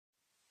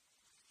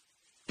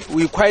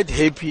We're quite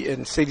happy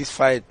and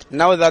satisfied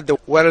now that the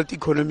World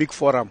Economic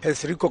Forum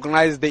has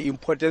recognized the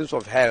importance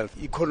of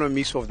health,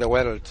 economies of the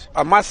world.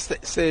 I must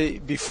say,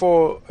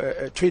 before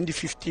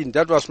 2015,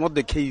 that was not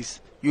the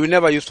case. You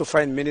never used to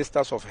find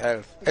ministers of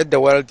health at the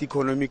World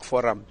Economic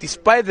Forum,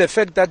 despite the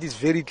fact that it's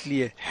very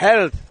clear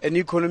health and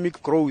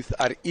economic growth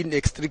are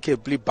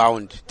inextricably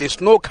bound. There's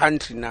no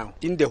country now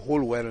in the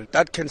whole world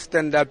that can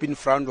stand up in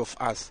front of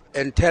us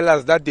and tell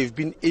us that they've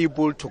been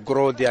able to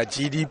grow their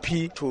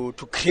GDP, to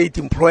create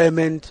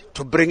employment,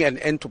 to bring an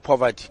end to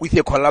poverty with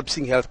a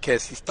collapsing healthcare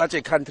system. Such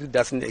a country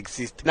doesn't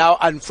exist. Now,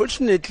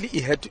 unfortunately,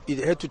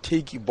 it had to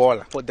take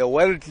Ebola for the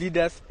world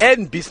leaders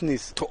and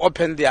business to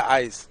open their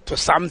eyes to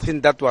something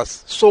that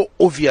was so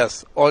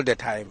obvious all the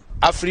time.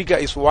 Africa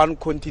is one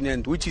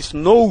continent which is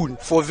known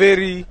for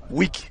very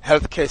weak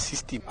healthcare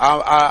system.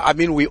 I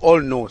mean, we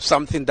all know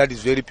something that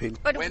is very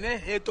painful. But when a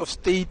head of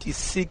state is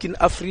sick in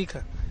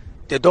Africa,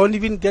 they don't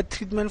even get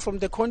treatment from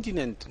the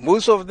continent.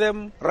 Most of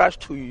them rush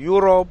to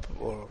Europe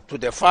or to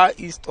the Far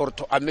East or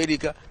to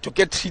America to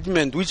get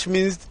treatment, which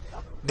means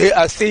they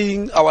are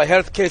saying our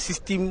healthcare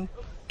system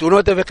do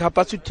not have a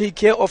capacity to take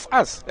care of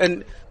us.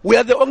 And we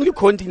are the only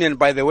continent,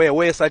 by the way,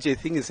 where such a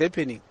thing is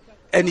happening.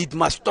 And it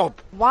must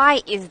stop.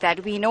 Why is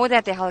that? We know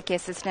that the healthcare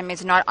system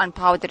is not on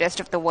par with the rest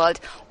of the world.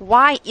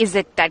 Why is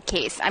it that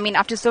case? I mean,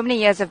 after so many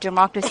years of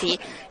democracy,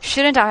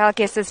 shouldn't our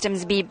healthcare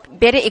systems be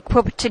better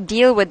equipped to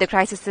deal with the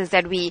crises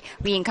that we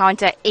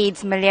encounter,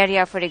 AIDS,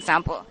 malaria, for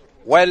example?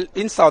 Well,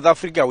 in South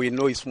Africa, we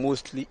know it's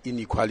mostly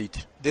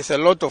inequality. There's a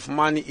lot of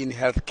money in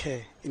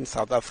healthcare in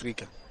South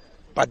Africa,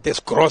 but there's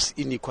gross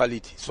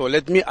inequality. So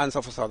let me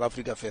answer for South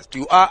Africa first.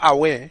 You are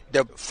aware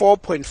that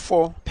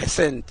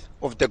 4.4%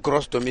 of the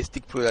gross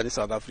domestic product in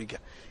South Africa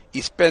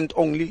is spent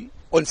only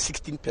on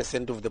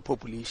 16% of the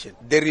population.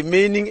 The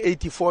remaining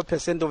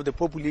 84% of the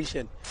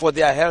population for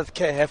their health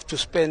care have to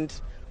spend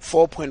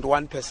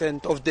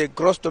 4.1% of the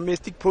gross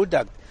domestic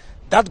product.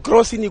 That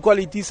gross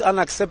inequality is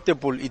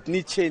unacceptable. It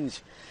needs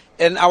change.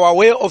 And our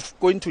way of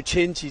going to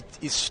change it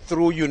is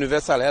through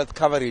universal health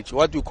coverage,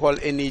 what we call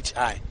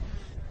NHI.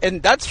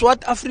 And that's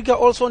what Africa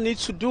also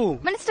needs to do.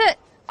 Minister,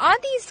 are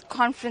these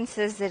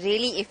conferences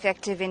really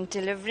effective in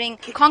delivering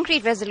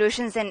concrete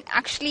resolutions and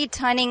actually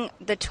turning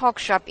the talk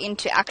shop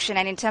into action,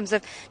 and in terms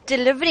of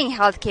delivering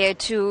healthcare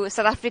to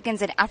South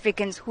Africans and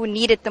Africans who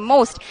need it the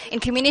most in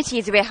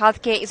communities where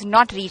healthcare is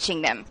not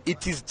reaching them?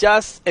 It is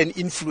just an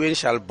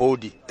influential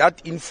body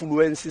that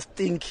influences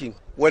thinking.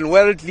 When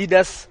world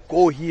leaders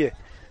go here,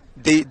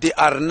 they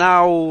are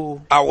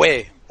now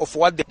aware of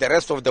what the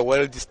rest of the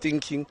world is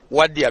thinking,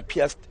 what their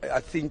peers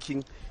are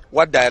thinking,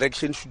 what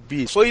direction should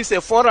be. So it's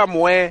a forum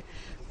where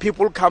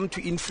people come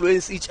to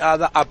influence each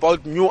other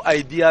about new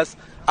ideas,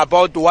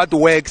 about what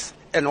works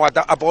and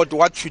about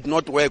what should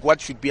not work,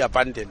 what should be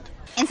abandoned.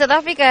 In South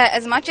Africa,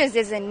 as much as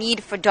there's a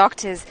need for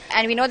doctors,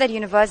 and we know that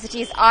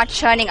universities are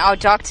churning out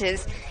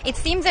doctors, it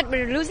seems that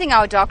we're losing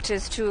our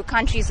doctors to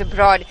countries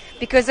abroad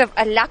because of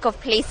a lack of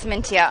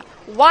placement here.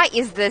 Why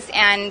is this,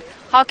 and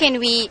how can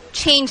we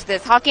change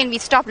this? How can we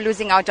stop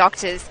losing our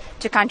doctors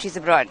to countries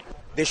abroad?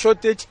 The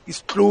shortage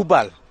is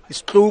global.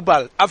 It's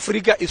global.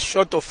 Africa is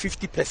short of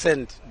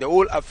 50%. The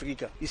whole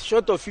Africa is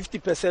short of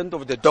 50%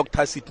 of the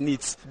doctors it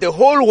needs. The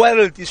whole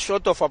world is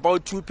short of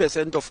about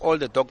 2% of all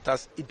the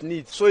doctors it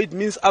needs. So it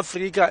means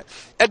Africa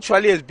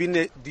actually has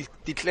been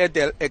declared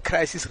a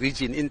crisis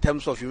region in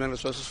terms of human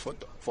resources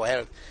for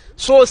health.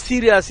 So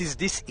serious is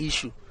this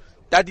issue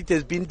that it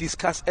has been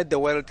discussed at the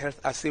World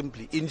Health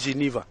Assembly in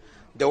Geneva.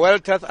 The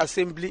World Health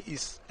Assembly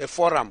is a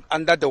forum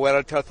under the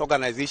World Health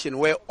Organization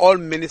where all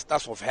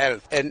ministers of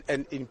health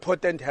and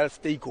important health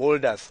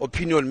stakeholders,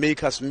 opinion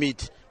makers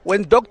meet.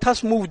 When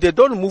doctors move, they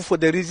don't move for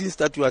the reasons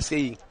that you are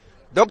saying.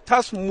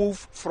 Doctors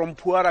move from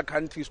poorer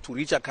countries to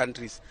richer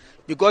countries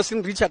because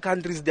in richer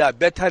countries there are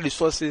better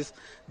resources,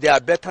 they are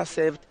better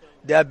served,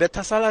 there are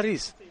better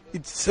salaries.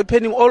 It's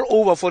happening all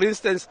over. For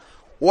instance,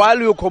 while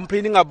you're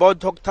complaining about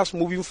doctors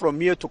moving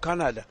from here to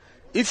Canada,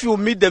 if you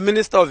meet the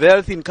Minister of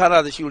Health in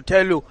Canada, she will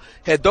tell you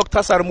her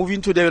doctors are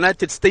moving to the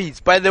United States.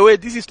 By the way,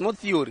 this is not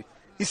theory.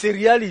 It's a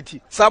reality.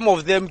 Some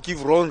of them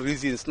give wrong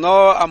reasons.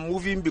 No, I'm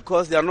moving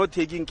because they are not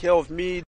taking care of me.